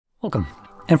Welcome.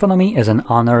 In front of me is an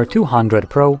Honor 200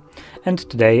 Pro, and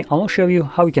today I will show you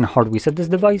how you can hard reset this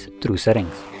device through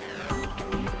settings.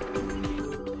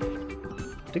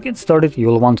 To get started, you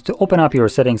will want to open up your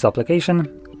settings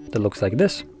application that looks like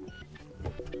this.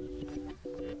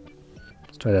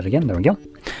 Let's try that again, there we go.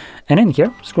 And in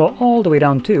here, scroll all the way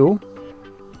down to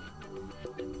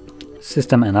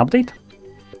System and Update,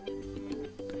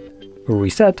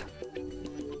 Reset,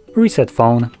 Reset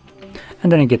Phone,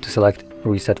 and then you get to select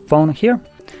Reset Phone here.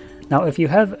 Now, if you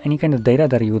have any kind of data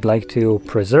that you would like to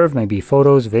preserve, maybe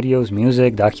photos, videos,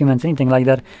 music, documents, anything like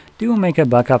that, do make a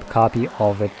backup copy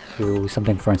of it to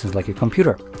something, for instance, like a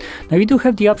computer. Now, you do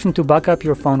have the option to back up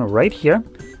your phone right here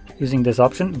using this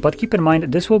option, but keep in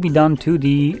mind this will be done to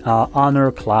the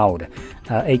Honor Cloud,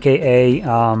 aka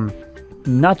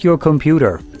not your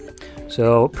computer.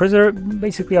 So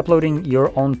basically uploading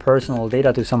your own personal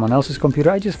data to someone else's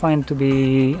computer, I just find to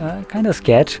be kind of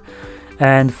sketch.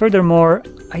 And furthermore,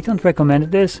 I don't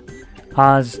recommend this,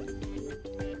 as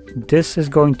this is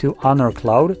going to Honor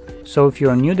Cloud. So if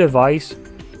you're a new device,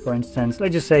 for instance,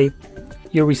 let's just say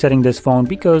you're resetting this phone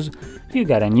because you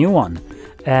got a new one,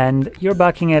 and you're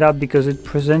backing it up because it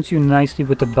presents you nicely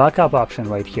with the backup option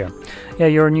right here. Yeah,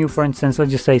 you're new, for instance,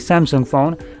 let's just say Samsung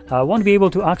phone, won't be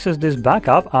able to access this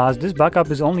backup, as this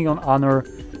backup is only on Honor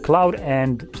Cloud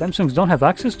and Samsungs don't have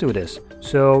access to this.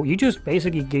 So you just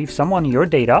basically gave someone your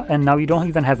data and now you don't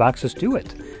even have access to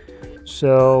it.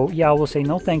 So yeah, I will say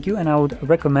no thank you, and I would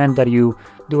recommend that you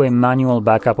do a manual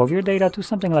backup of your data to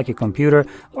something like a computer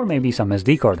or maybe some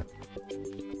SD card.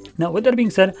 Now, with that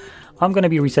being said, I'm going to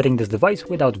be resetting this device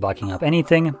without backing up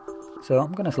anything. So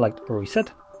I'm going to select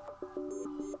Reset.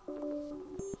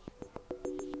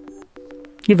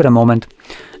 Give it a moment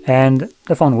and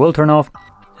the phone will turn off.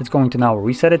 It's going to now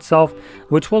reset itself,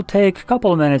 which will take a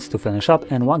couple of minutes to finish up,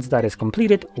 and once that is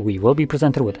completed, we will be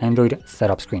presented with Android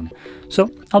setup screen. So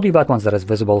I'll be back once that is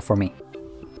visible for me.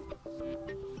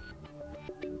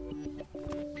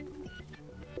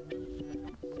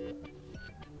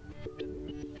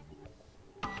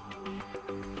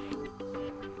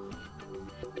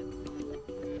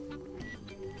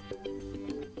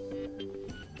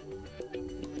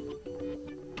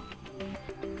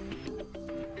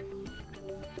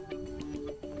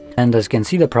 And as you can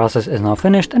see, the process is now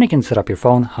finished and you can set up your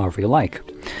phone however you like.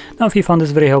 Now, if you found this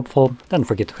video helpful, don't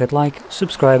forget to hit like,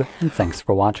 subscribe, and thanks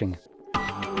for watching.